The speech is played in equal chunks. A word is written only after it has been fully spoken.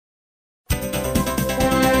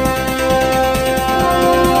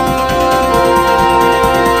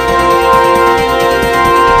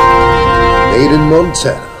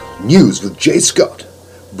Montana. News with Jay Scott,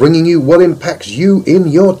 bringing you what impacts you in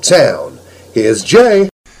your town. Here's Jay.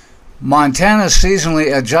 Montana's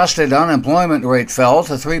seasonally adjusted unemployment rate fell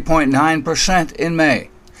to 3.9% in May.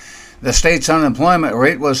 The state's unemployment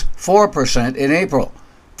rate was 4% in April.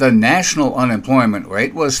 The national unemployment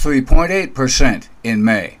rate was 3.8% in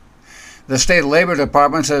May. The state labor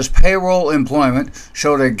department says payroll employment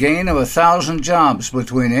showed a gain of 1,000 jobs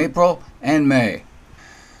between April and May.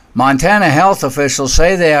 Montana health officials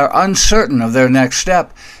say they are uncertain of their next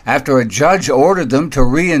step after a judge ordered them to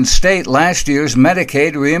reinstate last year's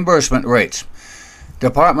Medicaid reimbursement rates.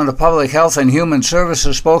 Department of Public Health and Human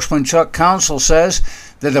Services spokesman Chuck Council says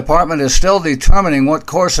the department is still determining what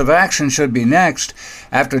course of action should be next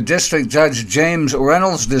after District Judge James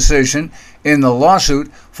Reynolds' decision in the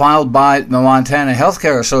lawsuit filed by the Montana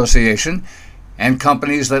Healthcare Association and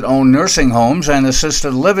companies that own nursing homes and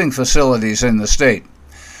assisted living facilities in the state.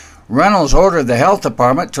 Reynolds ordered the health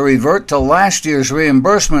department to revert to last year's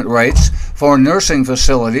reimbursement rates for nursing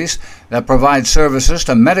facilities that provide services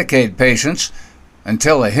to Medicaid patients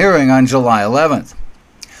until a hearing on July 11th.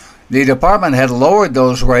 The department had lowered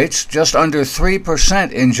those rates just under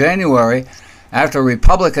 3% in January after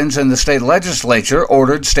Republicans in the state legislature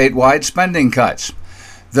ordered statewide spending cuts.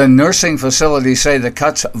 The nursing facilities say the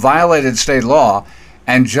cuts violated state law,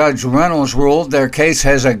 and Judge Reynolds ruled their case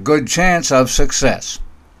has a good chance of success.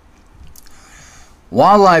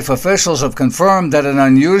 Wildlife officials have confirmed that an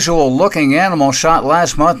unusual-looking animal shot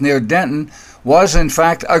last month near Denton was in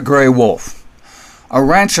fact a gray wolf. A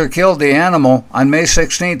rancher killed the animal on May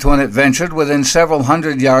 16th when it ventured within several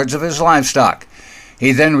hundred yards of his livestock.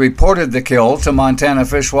 He then reported the kill to Montana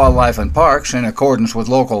Fish, Wildlife, and Parks in accordance with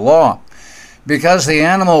local law. Because the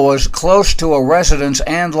animal was close to a residence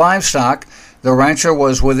and livestock, the rancher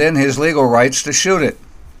was within his legal rights to shoot it.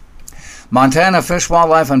 Montana Fish,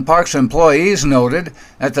 Wildlife, and Parks employees noted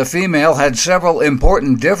that the female had several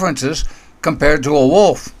important differences compared to a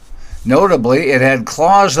wolf. Notably, it had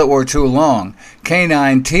claws that were too long,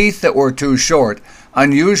 canine teeth that were too short,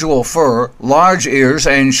 unusual fur, large ears,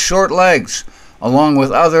 and short legs, along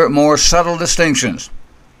with other more subtle distinctions.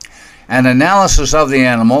 An analysis of the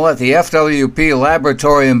animal at the FWP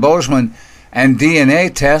laboratory in Bozeman and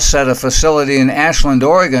DNA tests at a facility in Ashland,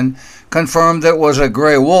 Oregon, confirmed that it was a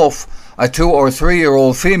gray wolf, a 2- or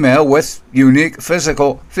 3-year-old female with unique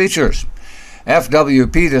physical features.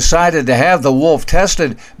 FWP decided to have the wolf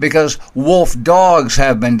tested because wolf dogs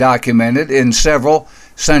have been documented in several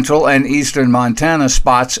central and eastern Montana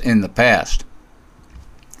spots in the past.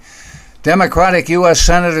 Democratic U.S.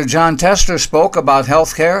 Senator Jon Tester spoke about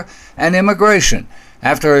health care and immigration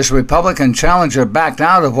after his Republican challenger backed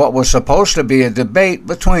out of what was supposed to be a debate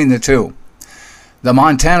between the two. The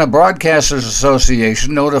Montana Broadcasters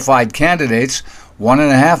Association notified candidates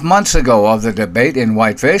 1.5 months ago of the debate in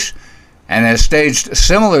Whitefish and has staged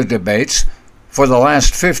similar debates for the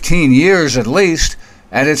last 15 years at least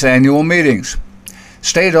at its annual meetings.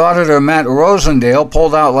 State Auditor Matt Rosendale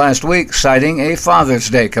pulled out last week, citing a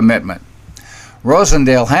Father's Day commitment.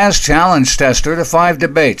 Rosendale has challenged Tester to 5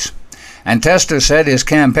 debates, and Tester said his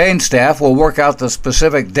campaign staff will work out the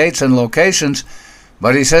specific dates and locations,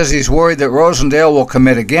 but he says he's worried that Rosendale will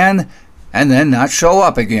commit again and then not show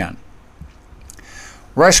up again.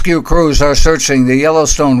 Rescue crews are searching the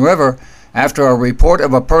Yellowstone River after a report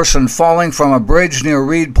of a person falling from a bridge near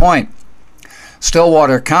Reed Point.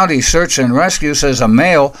 Stillwater County Search and Rescue says a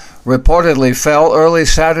male reportedly fell early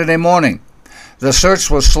Saturday morning. The search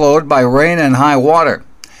was slowed by rain and high water.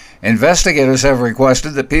 Investigators have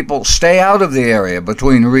requested that people stay out of the area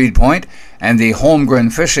between Reed Point and the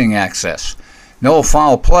Holmgren fishing access. No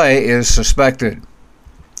foul play is suspected.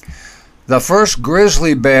 The first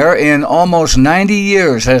grizzly bear in almost 90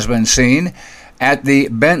 years has been seen at the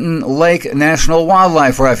Benton Lake National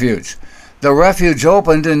Wildlife Refuge. The refuge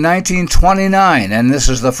opened in 1929, and this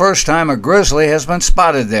is the first time a grizzly has been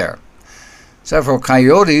spotted there. Several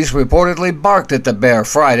coyotes reportedly barked at the bear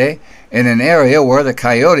Friday in an area where the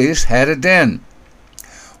coyotes had a den.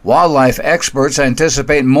 Wildlife experts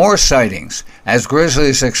anticipate more sightings as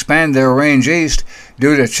grizzlies expand their range east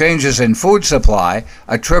due to changes in food supply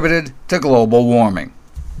attributed to global warming.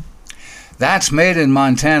 That's Made in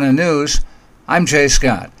Montana News. I'm Jay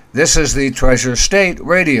Scott. This is the Treasure State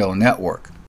Radio Network.